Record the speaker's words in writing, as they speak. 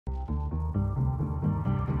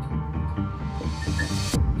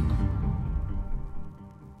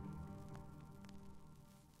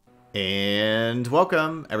And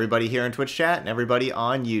welcome everybody here in Twitch chat and everybody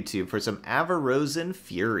on YouTube for some Avarosan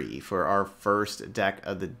Fury for our first deck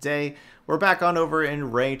of the day. We're back on over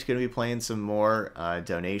in Ranked, going to be playing some more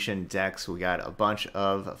donation decks. We got a bunch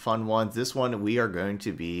of fun ones. This one we are going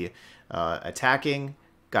to be attacking,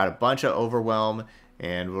 got a bunch of Overwhelm,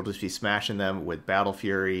 and we'll just be smashing them with Battle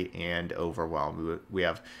Fury and Overwhelm. We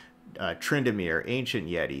have Tryndamere, Ancient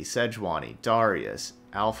Yeti, Sejuani, Darius,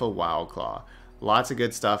 Alpha Wildclaw. Lots of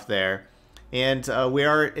good stuff there. And we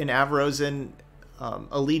are in Avarosan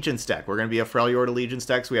Allegiance deck. We're going to be a Freljord Allegiance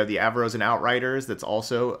deck. So we have the Avarosan Outriders. That's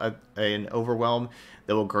also an Overwhelm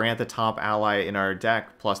that will grant the top ally in our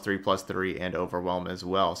deck +3/+3 and Overwhelm as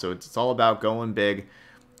well. So it's all about going big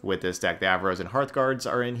with this deck. The Avarosan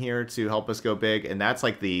Hearthguards are in here to help us go big. And that's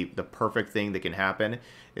like the perfect thing that can happen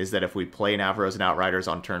is that if we play an Avarosan Outriders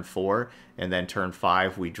on turn 4 and then turn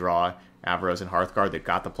 5 we draw Avarosan Hearthguard that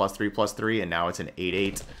got the +3/+3, and now it's an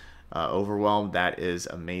 8/8 Overwhelm. That is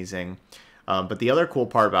amazing. But the other cool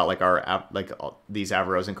part about these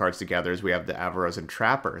Avarosan cards together is we have the Avarosan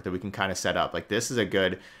Trapper that we can kind of set up. Like this is a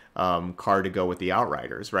good card to go with the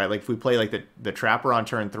Outriders, right? Like if we play like the Trapper on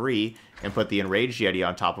turn 3 and put the Enraged Yeti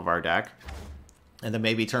on top of our deck, and then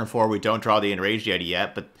maybe turn 4 we don't draw the Enraged Yeti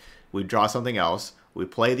yet, but we draw something else. We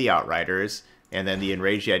play the Outriders, and then the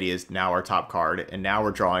Enraged Yeti is now our top card, and now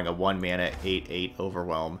we're drawing a 1-mana 8/8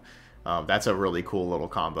 Overwhelm. That's a really cool little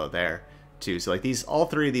combo there, too. So like all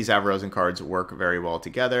three of these Avarosan cards work very well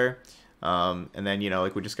together. And then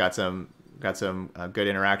like we just got some good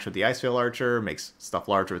interaction with the Icefield Archer, makes stuff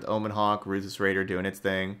larger with Omen Hawk, Ruthless Raider doing its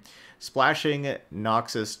thing, splashing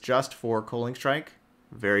Noxus just for Culling Strike.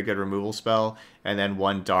 Very good removal spell, and then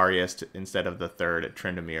one Darius instead of the third at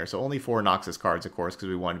Tryndamere. So only 4 Noxus cards, of course, because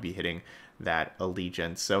we want to be hitting that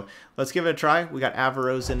Allegiance. So let's give it a try. We got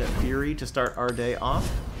Avarosan Fury to start our day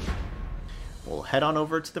off. We'll head on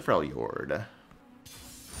over to the Freljord.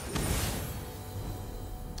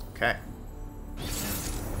 Okay.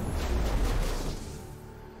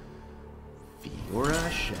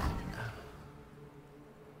 Fiora Shen.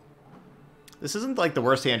 This isn't like the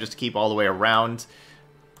worst hand just to keep all the way around.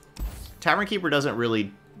 Tavern Keeper doesn't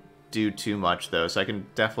really do too much, though, so I can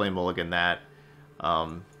definitely mulligan that.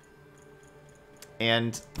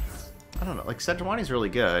 And, I don't know, like, Sejuani's really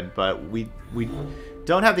good, but we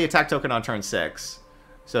don't have the attack token on turn 6.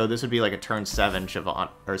 So this would be like a turn 7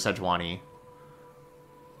 Sejuani.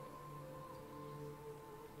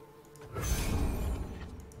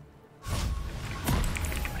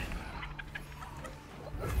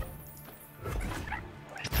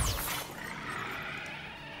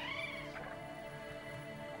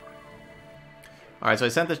 Alright, so I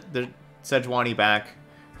sent the Sejuani back,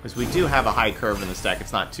 because we do have a high curve in this deck.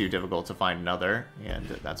 It's not too difficult to find another, and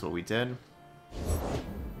that's what we did.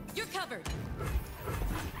 You're covered.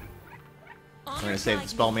 We're going to save the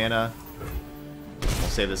spell mana. We'll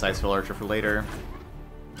save this Icefield Archer for later.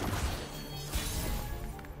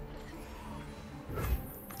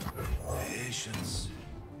 Patience.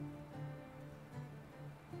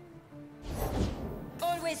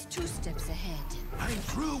 Always 2 steps ahead. I'm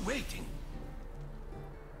through waiting.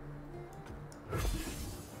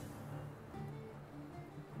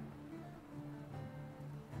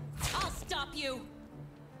 I'll stop you.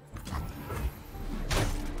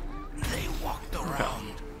 They walked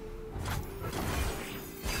around.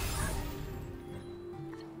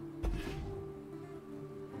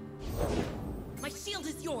 My shield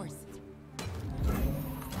is yours.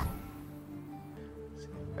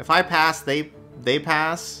 If I pass, they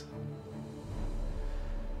pass.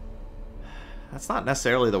 That's not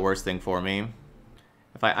necessarily the worst thing for me.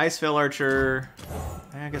 If I Icefield Archer,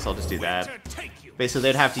 I guess I'll just do that. Basically,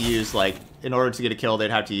 they'd have to use, like, in order to get a kill,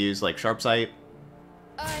 they'd have to use, like, Sharp Sight.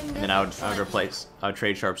 And then I would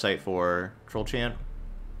trade Sharp Sight for Troll Chant.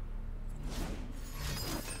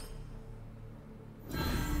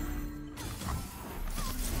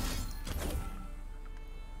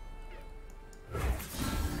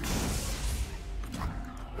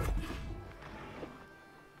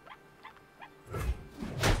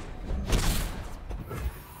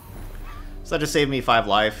 So that just saved me 5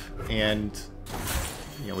 life, and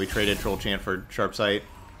we traded Troll Chant for Sharp Sight.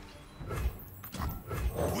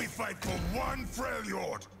 We fight for one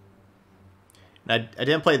Freljord. I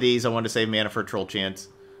didn't play these. I wanted to save mana for Troll Chant.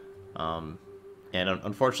 And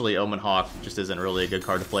unfortunately, Omen Hawk just isn't really a good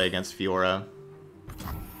card to play against Fiora.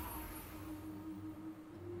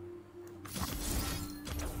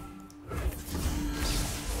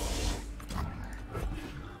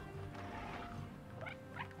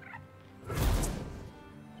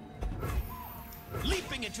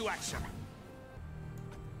 Leaping into action.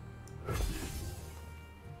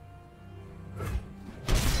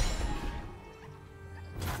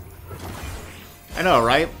 I know,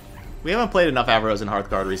 right? We haven't played enough Avarosan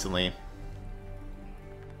Hearthguard recently.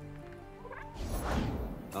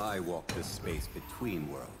 I walk the space between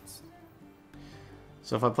worlds.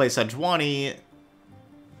 So if I play Sejuani,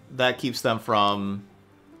 that keeps them from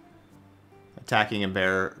attacking and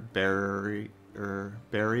barriering.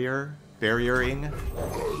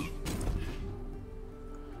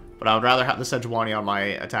 But I would rather have the Sejuani on my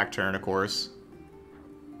attack turn, of course.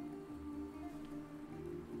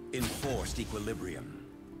 Enforced equilibrium.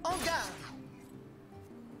 En garde.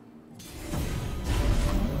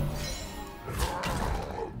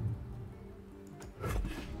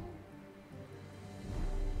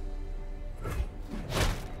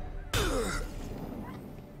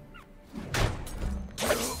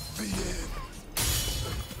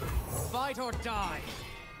 Fight or die.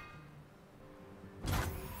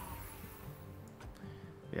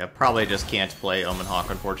 Yeah, probably just can't play Omen Hawk,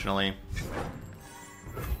 unfortunately.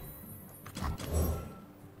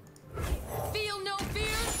 Feel no fear,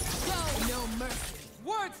 show no mercy.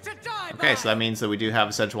 Words to die Okay, by. so that means that we do have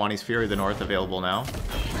Sejuani's Fury of the North available now.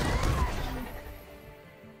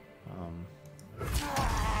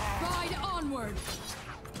 Ride onward.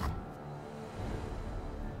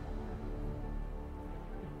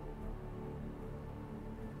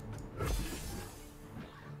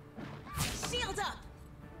 Shield up.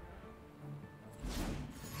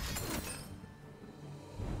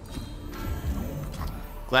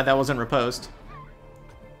 Glad that wasn't riposte.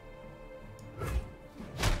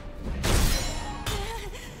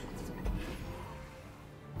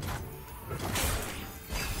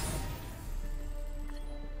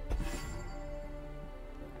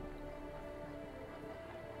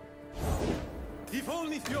 If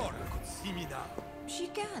only Fiora could see me now. She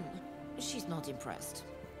can. She's not impressed.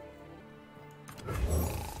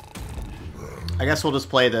 I guess we'll just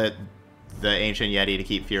play the Ancient Yeti to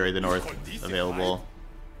keep Fury of the North available.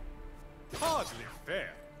 Hardly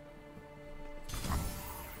fair.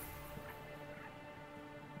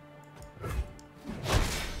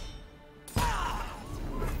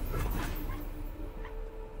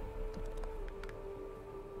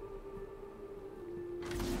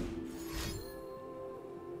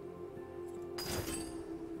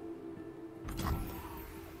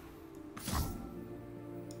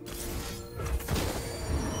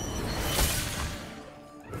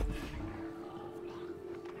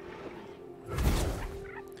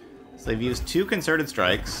 So they've used 2 concerted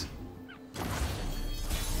strikes.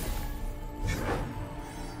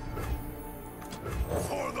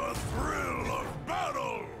 For the thrill of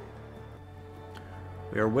battle.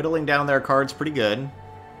 We are whittling down their cards pretty good.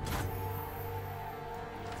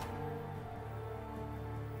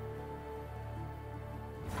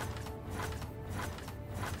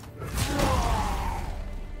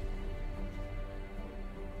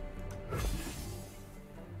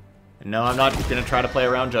 No, I'm not gonna try to play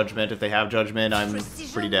around Judgment. If they have Judgment, I'm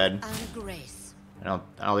pretty dead. And grace. I don't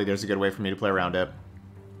think there's a good way for me to play around it.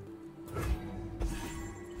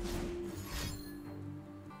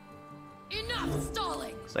 Enough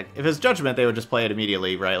stalling. It's like, if it's Judgment, they would just play it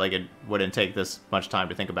immediately, right? Like, it wouldn't take this much time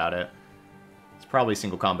to think about it. It's probably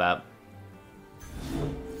single combat.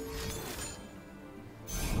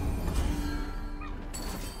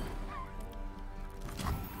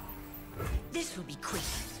 This will be quick.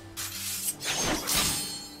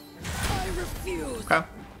 I refuse. Okay.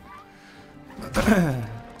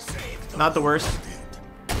 Not the worst.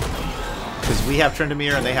 Because we have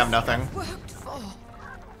Tryndamere and they have nothing. Worked for.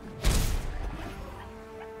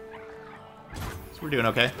 So we're doing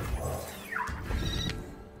okay.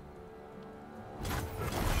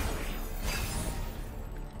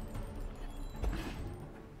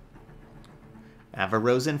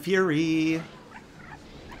 Avarosan Fury.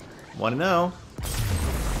 Want to know?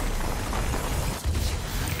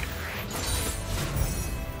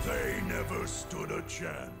 They never stood a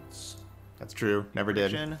chance. That's true. Never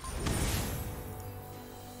did. This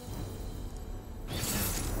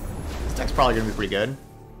deck's probably going to be pretty good.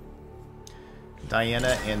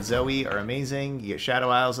 Diana and Zoe are amazing. You get Shadow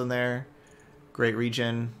Isles in there. Great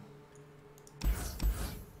region.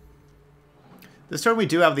 This turn we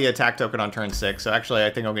do have the attack token on turn 6, so actually I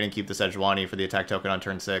think I'm going to keep the Sejuani for the attack token on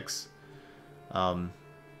turn 6.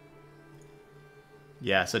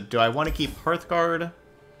 Yeah, so do I want to keep Hearthguard?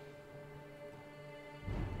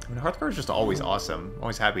 I mean, Hearthguard is just always awesome. I'm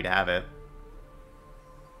always happy to have it.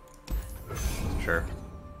 Sure.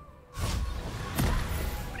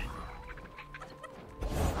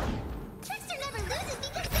 Trickster never loses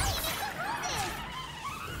because Zoe makes her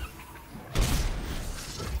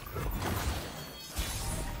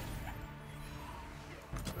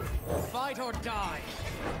loses. Fight or die.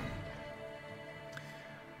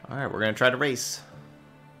 Alright, we're gonna try to race.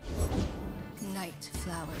 Night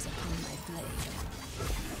flowers upon my blade.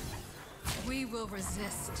 We will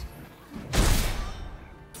resist.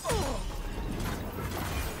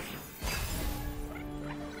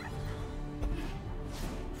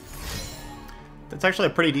 That's actually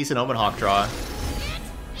a pretty decent Omen Hawk draw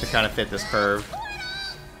to kind of fit this curve.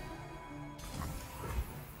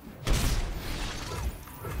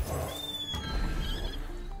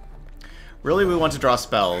 Really, we want to draw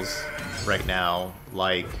spells right now,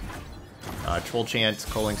 like Troll Chant,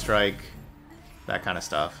 Coaling Strike, that kind of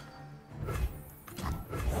stuff.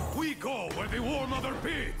 We go where the War Mother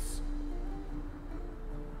bids.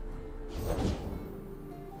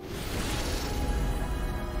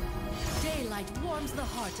 Daylight warms the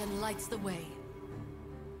heart and lights the way.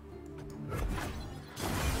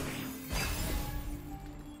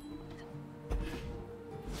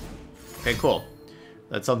 Okay, cool.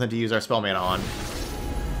 That's something to use our spell mana on.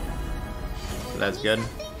 So that's good.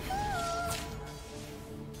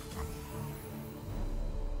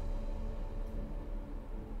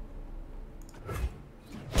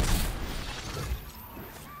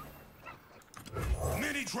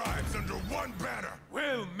 Many tribes under one banner.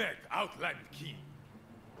 Well met, Outland King.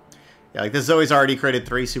 Yeah, like this Zoe's already created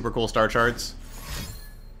 3 super cool star charts.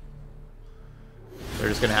 They're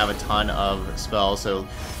just gonna have a ton of spells, so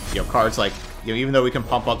cards like even though we can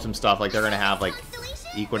pump up some stuff, like they're gonna have like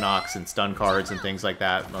Equinox and stun cards and things like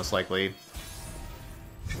that, most likely.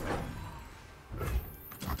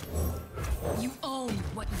 You own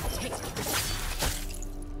what you take.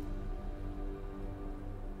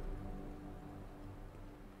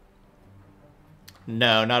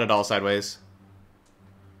 No, not at all sideways.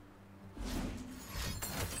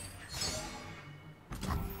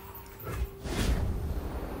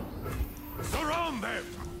 Surround them!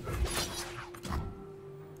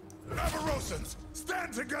 Avarosans,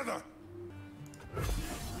 stand together!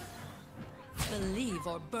 Believe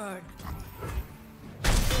or burn.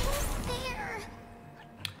 There.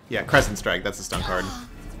 Yeah, Crescent Strike, that's a stun card.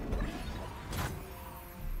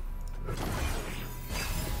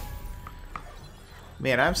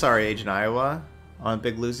 Man, I'm sorry, Agent Iowa, on a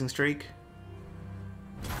big losing streak.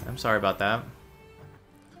 I'm sorry about that.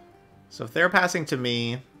 So if they're passing to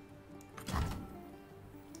me,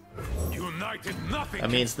 United, nothing that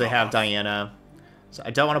means can they have stop us. Diana. So I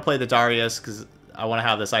don't want to play the Darius because I want to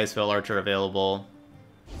have this Icefield Archer available.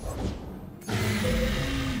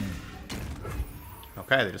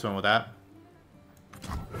 Okay, they just went with that.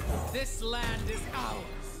 This land is ours.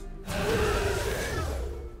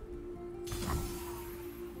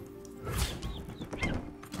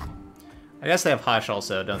 I guess they have Hush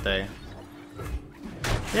also, don't they?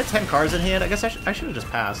 They had 10 cards in hand. I guess I should have just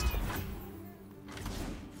passed.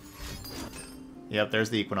 Yep, there's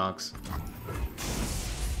the Equinox.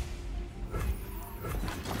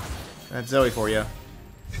 That's Zoe for you.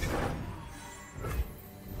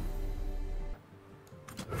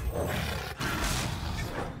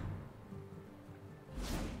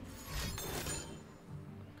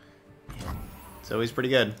 Zoe's pretty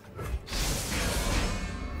good.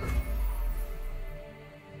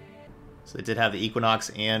 So they did have the Equinox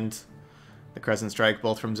and the Crescent Strike,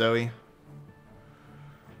 both from Zoe.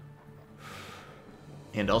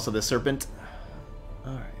 And also the Serpent.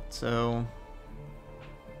 Alright, so...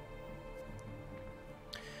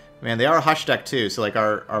 Man, they are a Hush deck too, so like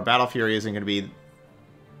our Battle Fury isn't going to be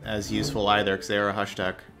as useful either, because they are a Hush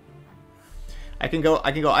deck. I can go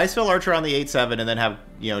Icefield Archer on the 8/7 and then have,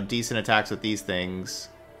 decent attacks with these things.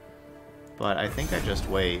 But I think I just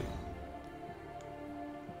wait.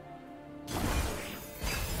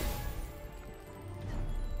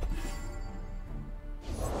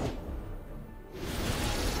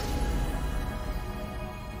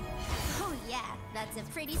 Oh yeah, that's a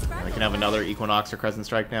pretty sparkle. I can have another Equinox or Crescent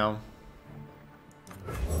Strike now.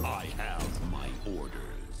 I have my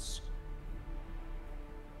orders.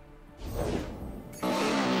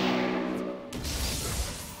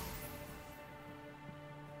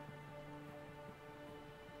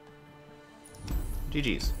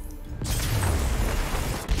 GG's.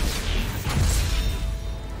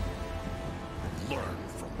 Learn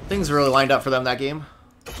from Things really lined up for them that game.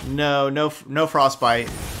 No Frostbite.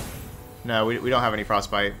 No, we don't have any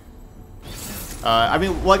Frostbite. I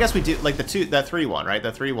mean, well, I guess we do, like, that 3/1, right?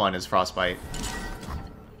 The 3/1 is Frostbite.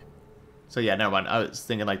 So yeah, never mind. I was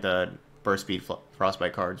thinking, like, the burst speed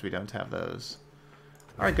Frostbite cards. We don't have those.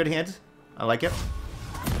 Alright, good hand. I like it.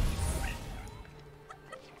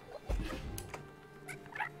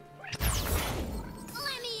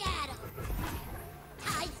 Let me at 'em.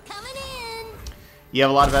 Tide's coming in. you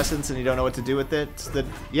have a lot of essence and you don't know what to do with it,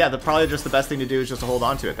 probably just the best thing to do is just to hold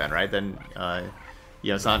on to it then, right? Then,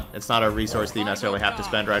 you know, it's not a resource that you necessarily have to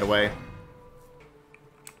spend right away.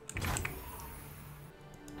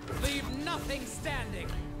 Leave nothing standing.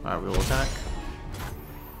 Alright, we will attack.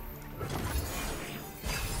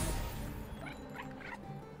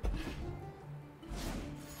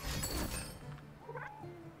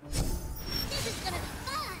 This is gonna be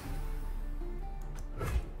fun.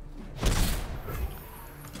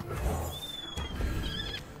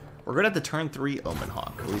 We're good at the turn 3 Omen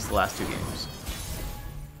Hawk, at least the last 2 games.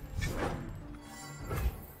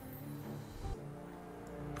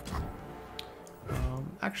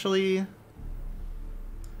 Actually,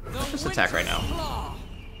 let's just attack right now.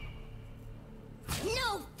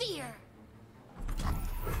 No fear.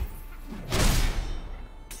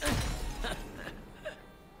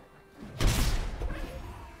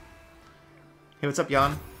 Hey, what's up,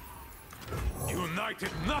 Jan? United,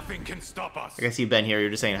 nothing can stop us. I guess you've been here.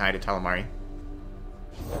 You're just saying hi to Talamari.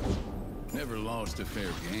 Never lost a fair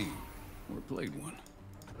game, or played one.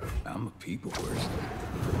 I'm a people person.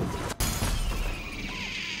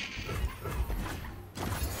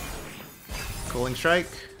 Coaling Strike.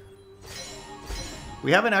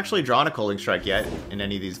 We haven't actually drawn a Coaling Strike yet in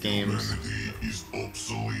any of these games. Remedy is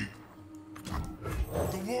obsolete.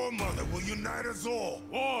 The War Mother will unite us all.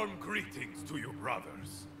 Warm greetings to you,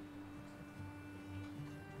 brothers.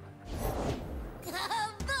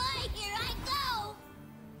 Oh boy, here I go.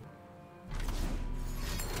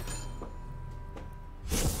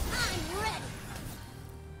 I'm ready.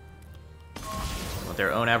 With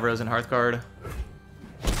their own Avarosan Hearth card.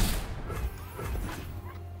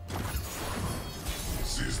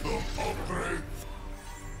 System upgrade.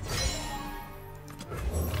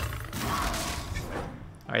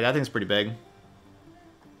 Alright, that thing's pretty big.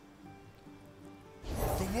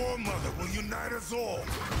 The War Mother will unite us all.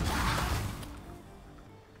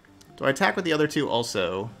 Do I attack with the other 2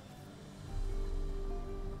 also?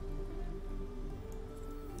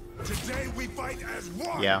 Today we fight as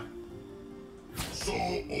one. Yeah. So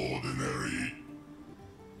ordinary.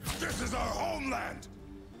 This is our homeland.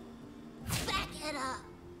 Back it up.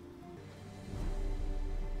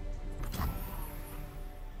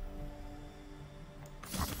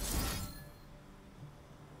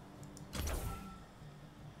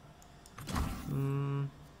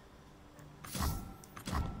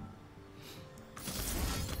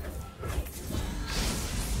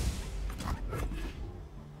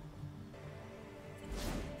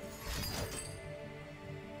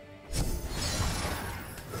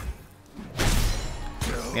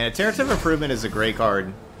 Man, Iterative Improvement is a great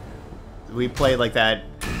card. We played like that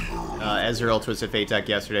Ezreal Twisted Fate deck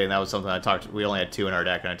yesterday, and that was something I talked. We only had 2 in our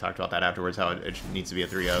deck, and I talked about that afterwards. How it needs to be a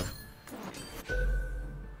 3 of. I've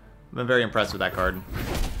been very impressed with that card.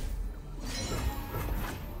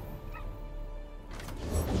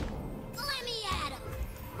 Let me at 'em.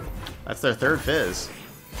 That's their 3rd Fizz.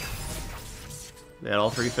 They had all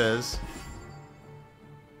 3 Fizz.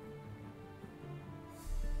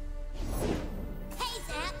 Hey,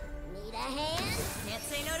 Zap. Need a hand? Can't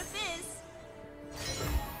say no to Fizz.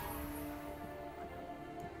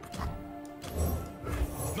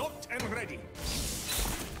 Not and ready.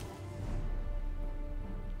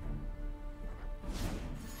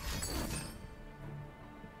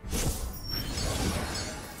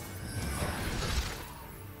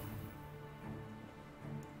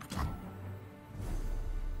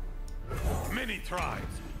 Many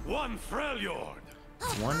tribes, one Freljord.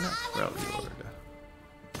 1 Freljord.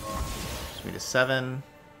 Just need a 7.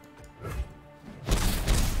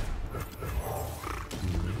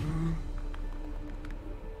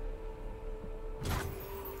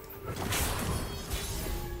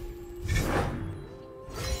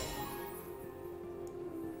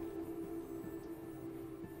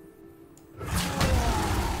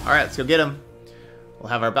 Alright, let's go get him. We'll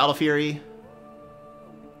have our Battle Fury.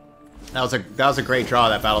 That was a great draw,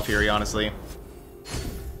 that Battle Fury, honestly.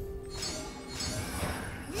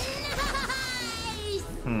 Nice.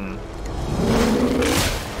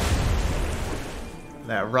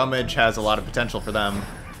 That Rummage has a lot of potential for them.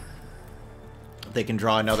 They can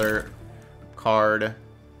draw another card.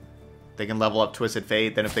 They can level up Twisted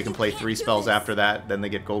Fate. Then if they can play 3 spells after that, then they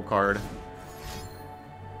get Gold card.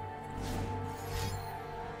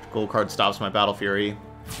 Gold card stops my Battle Fury.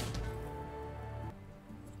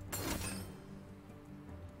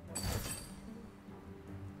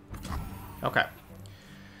 Okay.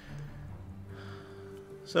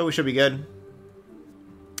 So we should be good.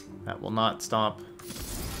 That will not stop.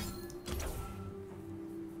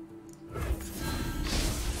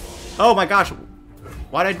 Oh my gosh.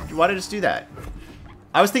 Why did I just do that?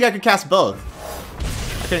 I was thinking I could cast both.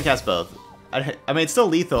 I couldn't cast both. I mean, it's still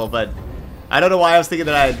lethal, but I don't know why I was thinking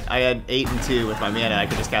that I had 8 and 2 with my mana. I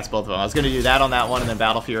could just cast both of them. I was going to do that on that one and then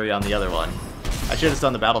Battle Fury on the other one. I should have just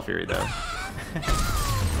done the Battle Fury, though.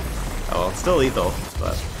 Oh, well, it's still lethal,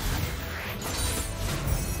 but...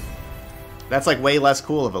 That's, like, way less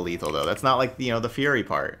cool of a lethal, though. That's not, like, you know, the Fury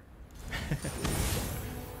part.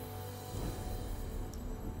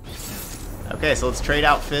 Okay, so let's trade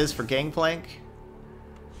out Fizz for Gangplank.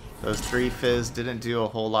 Those 3 Fizz didn't do a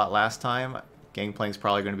whole lot last time. Gangplank's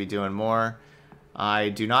probably going to be doing more. I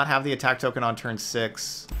do not have the attack token on turn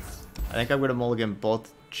 6. I think I'm going to mulligan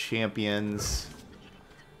both champions.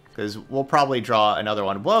 Because we'll probably draw another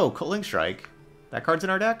one. Whoa, Culling Strike. That card's in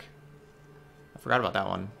our deck? I forgot about that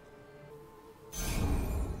one.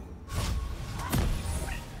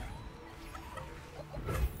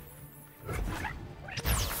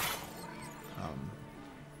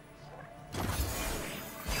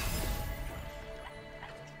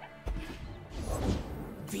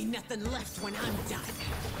 Be nothing left when I'm done.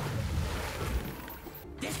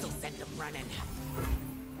 This'll send them running.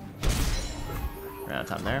 Ran out of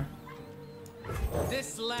time there.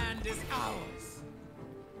 This land is ours.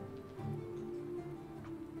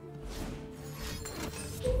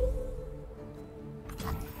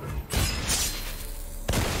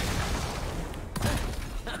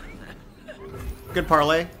 Good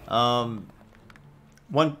parlay.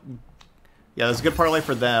 Yeah, that's a good parlay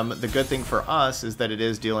for them. The good thing for us is that it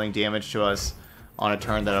is dealing damage to us on a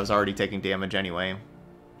turn that I was already taking damage anyway.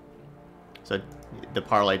 So the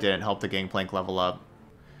parlay didn't help the Gangplank level up.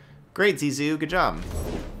 Great, Zizu. Good job.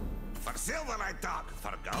 For silver I talk,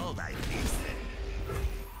 for gold I feast.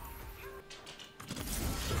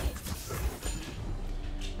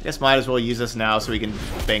 I guess might as well use this now so we can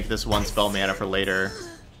bank this one spell mana for later.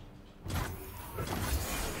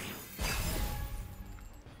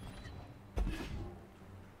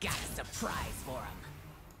 Got a surprise for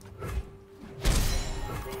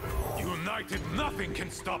him. United, nothing can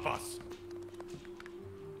stop us.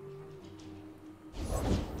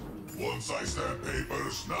 Once I stamp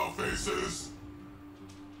papers, now faces.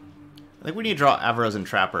 I think we need to draw Avarosan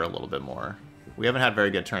Trapper a little bit more. We haven't had very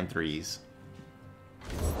good turn 3s.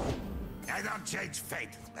 I don't change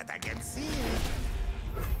fate, but I can see it.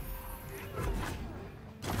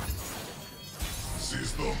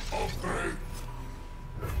 System upgrade.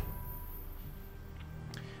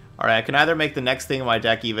 Alright, I can either make the next thing in my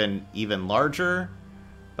deck even larger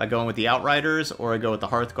by going with the Outriders, or I go with the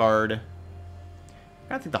Hearthguard.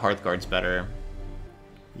 I think the Hearthguard's better.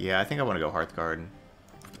 Yeah, I think I want to go Hearthguard.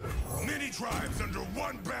 Many tribes under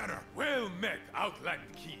one banner. Well met, Outland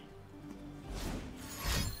Key.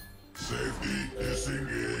 Safety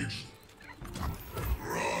disengaged.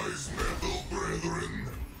 Rise, metal brethren.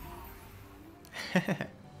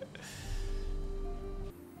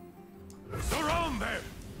 Surround them.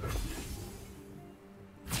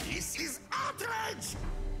 This is outrage.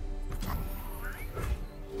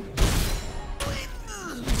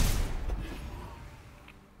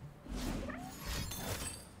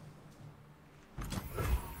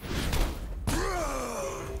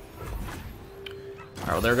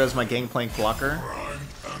 Alright, well there goes my Gangplank blocker.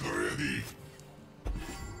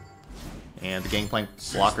 And the Gangplank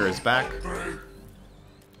blocker is back.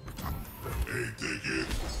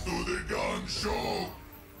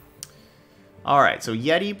 Alright, so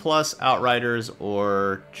Yeti plus Outriders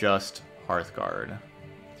or just Hearthguard.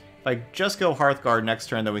 If I just go Hearthguard next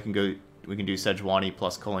turn, then we can do Sejuani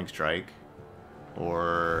plus Culling Strike.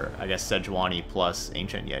 Or I guess Sejuani plus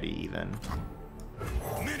Ancient Yeti even.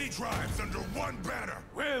 Many tribes under one banner.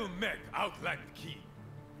 Well met, Outland Key.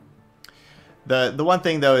 The one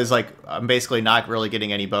thing though is like I'm basically not really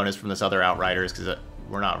getting any bonus from this other Outriders because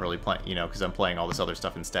we're not really playing, you know, because I'm playing all this other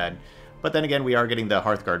stuff instead. But then again, we are getting the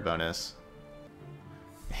Hearthguard bonus.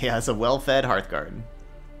 Yeah, it's a well-fed Hearthguard.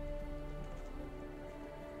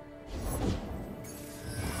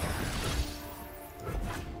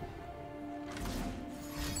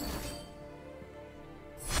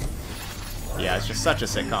 Yeah, it's just such a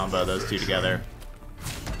sick combo, those two together.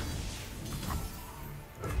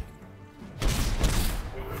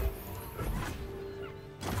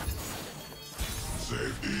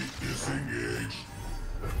 Safety disengaged.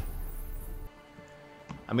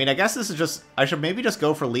 I mean, I guess this is just... I should maybe just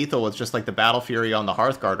go for lethal with just like the Battle Fury on the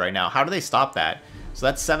Hearthguard right now. How do they stop that? So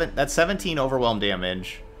that's 17 overwhelm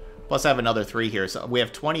damage. Plus I have another 3 here. So we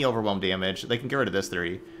have 20 overwhelm damage. They can get rid of this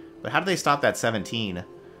 3. But how do they stop that 17?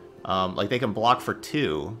 Like they can block for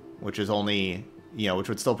 2, which is only, you know, which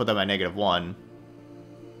would still put them at -1.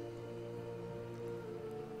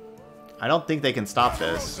 I don't think they can stop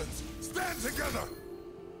this. Stand together.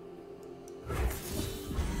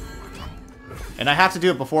 And I have to do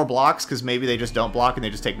it before blocks, because maybe they just don't block and they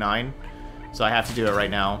just take 9. So I have to do it right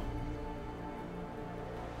now.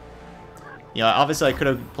 You know, obviously I could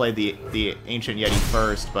have played the Ancient Yeti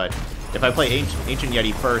first, but if I play Ancient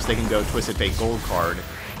Yeti first, they can go Twisted Fate Gold card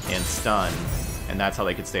and stun, and that's how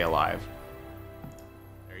they could stay alive.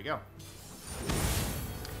 There you go.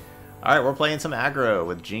 Alright, we're playing some aggro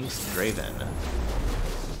with Jinx Draven.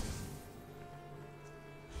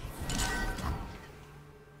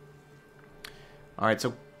 Alright,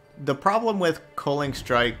 so the problem with Culling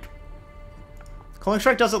Strike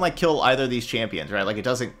doesn't like kill either of these champions, right? Like it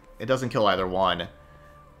doesn't kill either one.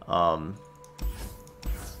 But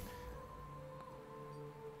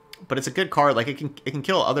it's a good card. Like it can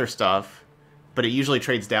kill other stuff, but it usually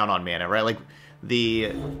trades down on mana, right? Like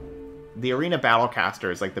the Arena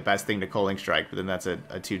Battlecaster is like the best thing to Culling Strike, but then that's a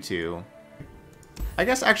 2/2. I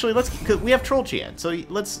guess actually we have Troll Chant, so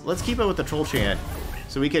let's keep it with the Troll Chant,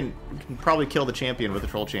 so we can probably kill the champion with the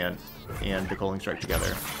Troll Chant and the Culling Strike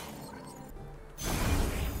together.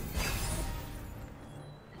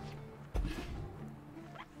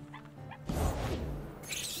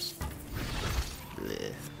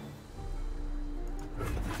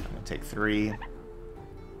 Take 3.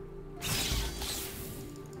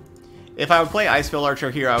 If I would play Icefield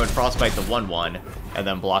Archer here, I would Frostbite the 1/1 and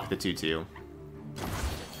then block the 2/2.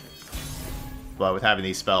 But with having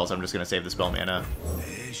these spells, I'm just going to save the spell mana.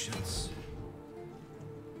 Patience.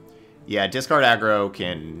 Yeah, discard aggro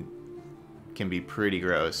can be pretty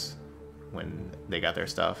gross when they got their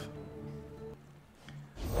stuff.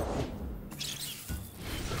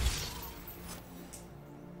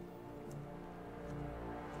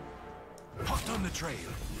 Hot on the trail.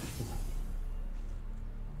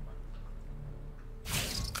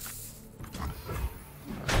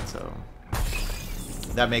 Alright, so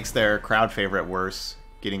that makes their crowd favorite worse,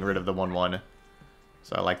 getting rid of the 1/1.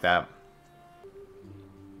 So I like that.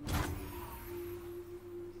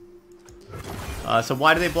 So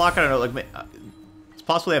why do they block? I don't know. Like, it's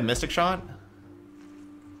possible they have Mystic Shot.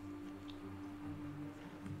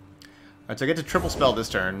 Alright, so I get to triple spell this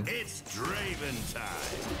turn. It's Draven time.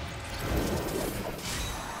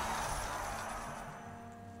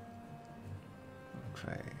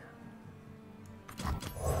 Okay.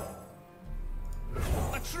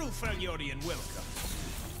 A true Freljordian welcome.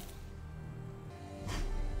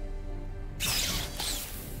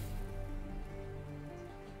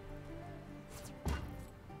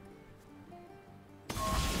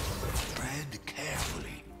 Tread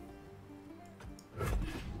carefully.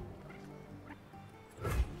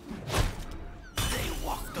 They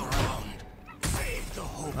walked around. Save the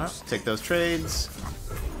hopes. Take those trades.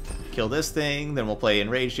 Kill this thing, then we'll play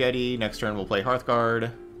Enraged Yeti. Next turn we'll play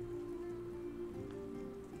Hearthguard.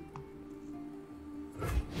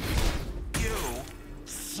 You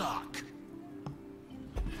suck.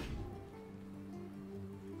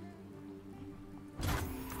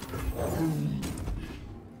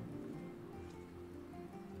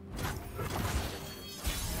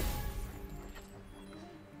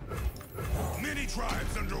 Many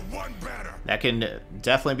tribes under one banner. That can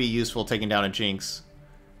definitely be useful taking down a Jinx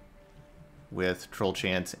with Troll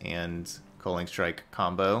Chant and Culling Strike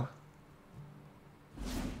combo.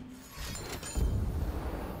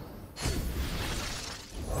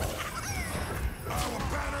 Our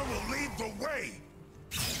banner will lead the way.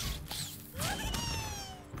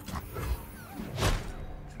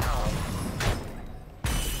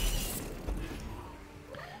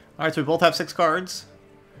 Alright, so we both have 6 cards.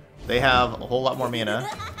 They have a whole lot more mana.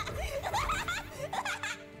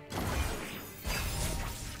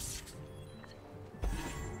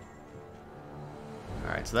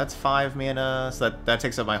 Alright, so that's 5 mana. So that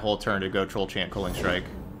takes up my whole turn to go Troll Chant, Culling Strike.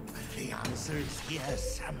 The answer is here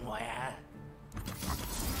somewhere.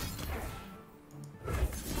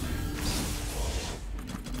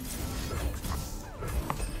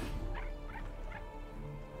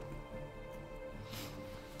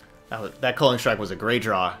 That Culling Strike was a great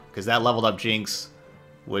draw, because that leveled up Jinx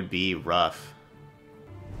would be rough.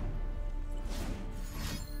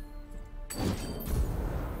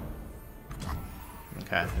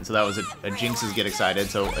 Okay, and so that was a Jinx's Get Excited,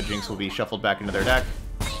 so a Jinx will be shuffled back into their deck.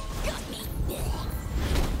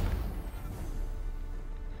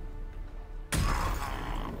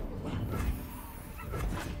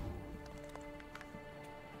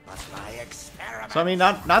 So I mean,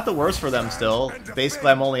 not the worst for them still.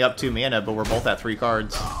 Basically, I'm only up 2 mana, but we're both at 3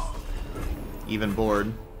 cards. Even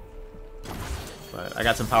board. But I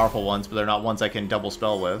got some powerful ones, but they're not ones I can double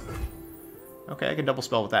spell with. Okay, I can double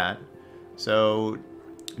spell with that. So,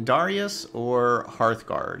 Darius or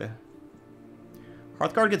Hearthguard?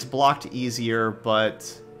 Hearthguard gets blocked easier,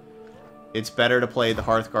 but it's better to play the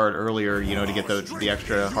Hearthguard earlier, you know, to get the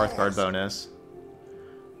extra Hearthguard bonus.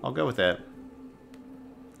 I'll go with it.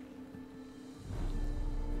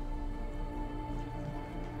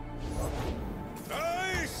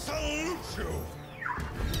 I salute you.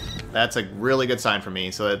 That's a really good sign for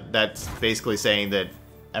me. So that's basically saying that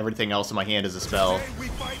everything else in my hand is a spell.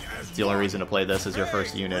 It's the only reason to play this as your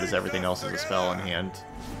first unit, is everything else is a spell in hand.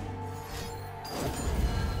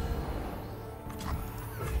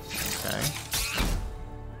 Okay.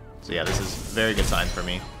 So yeah, this is very good signs for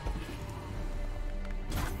me.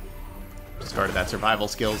 Discarded that survival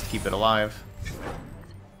skills to keep it alive.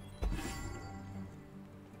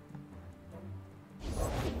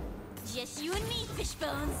 Just you and me,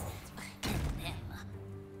 Fishbones.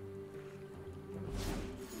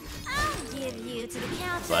 I'll give you to the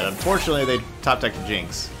counter. But unfortunately, they top decked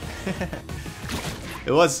Jinx.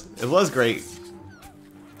 It was great.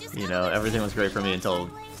 You know, everything was great for me until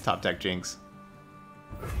top deck Jinx.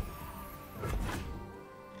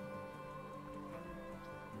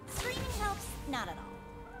 Screaming helps not at all.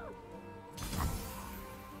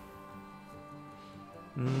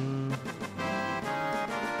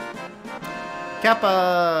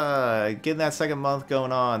 Kappa! Getting that second month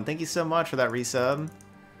going on. Thank you so much for that resub.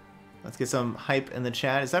 Let's get some hype in the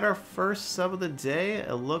chat. Is that our first sub of the day?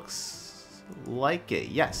 It looks like it.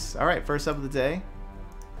 Yes. Alright, first sub of the day.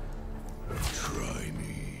 Try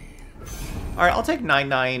me. Alright, I'll take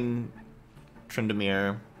 9/9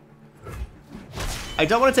 Tryndamere. I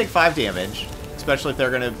don't want to take 5 damage, especially if they're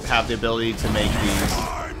going to have the ability to make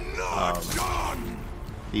I'm not done.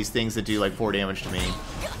 these things that do like 4 damage to me.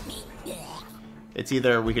 It's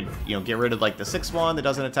either we could, you know, get rid of like the 6/1 that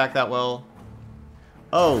doesn't attack that well.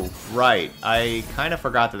 Oh, right. I kind of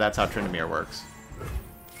forgot that that's how Tryndamere works.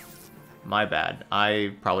 My bad.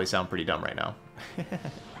 I probably sound pretty dumb right now.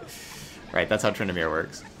 Right, that's how Tryndamere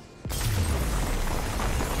works.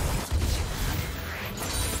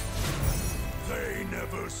 They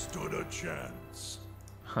never stood a chance.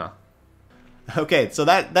 Huh. Okay, so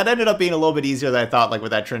that ended up being a little bit easier than I thought, like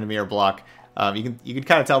with that Tryndamere block. You can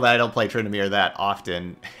kind of tell that I don't play Tryndamere that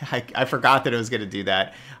often. I forgot that it was going to do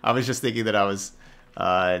that. I was just thinking that I was,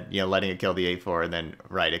 you know, letting it kill the 8/4, and then,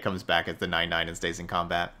 right, it comes back as the 9/9 and stays in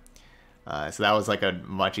combat. So that was like a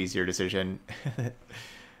much easier decision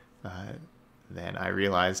than I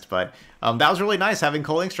realized. But that was really nice having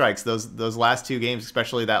culling strikes. Those last 2 games,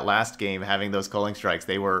 especially that last game, having those culling strikes,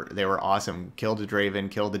 they were awesome. Killed the Draven,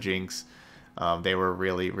 killed the Jinx. They were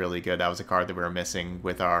really, really good. That was a card that we were missing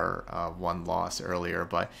with our 1 loss earlier.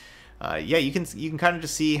 But yeah, you can kind of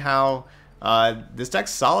just see how this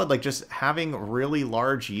deck's solid. Like, just having really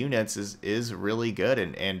large units is really good.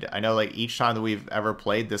 And I know, like, each time that we've ever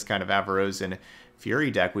played this kind of Avarosan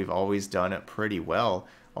Fury deck, we've always done it pretty well.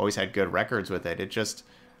 Always had good records with it. It just,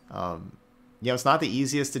 you know, it's not the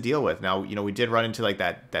easiest to deal with. Now, you know, we did run into like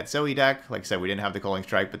that Zoe deck. Like I said, we didn't have the Culling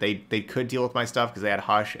Strike, but they could deal with my stuff because they had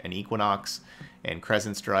Hush and Equinox and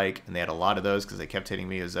Crescent Strike, and they had a lot of those because they kept hitting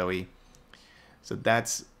me with Zoe. So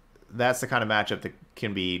that's the kind of matchup that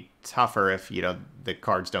can be tougher if, you know, the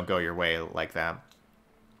cards don't go your way like that.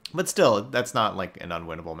 But still, that's not like an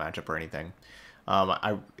unwinnable matchup or anything.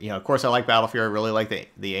 You know, of course, I like Battle Fury. I really like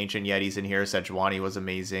the Ancient Yetis in here. Sejuani was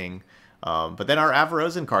amazing. But then our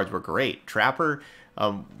Avarosan cards were great. Trapper,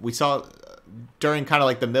 we saw during kind of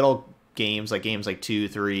like the middle games, like games like 2,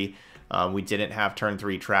 3, we didn't have turn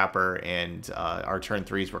 3 Trapper, and our turn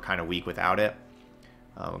 3s were kind of weak without it.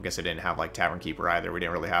 I guess I didn't have like Tavern Keeper either. We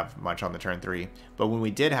didn't really have much on the turn 3. But when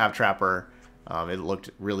we did have Trapper, it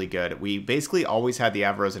looked really good. We basically always had the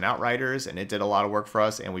Avarosan Outriders, and it did a lot of work for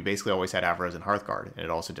us. And we basically always had Avarosan Hearthguard, and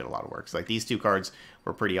it also did a lot of work. So like these 2 cards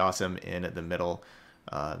were pretty awesome in the middle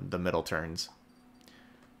turns.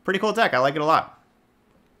 Pretty cool deck. I like it a lot.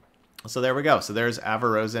 So there we go. So there's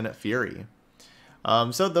Avarosan Fury.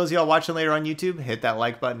 So those of y'all watching later on YouTube, hit that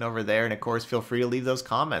like button over there, and of course feel free to leave those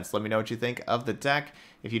comments. Let me know what you think of the deck.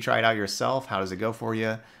 If you try it out yourself, how does it go for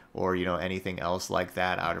you? Or, you know, anything else like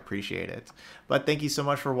that, I would appreciate it. But thank you so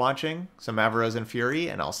much for watching some Avarosan Fury,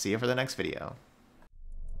 and I'll see you for the next video.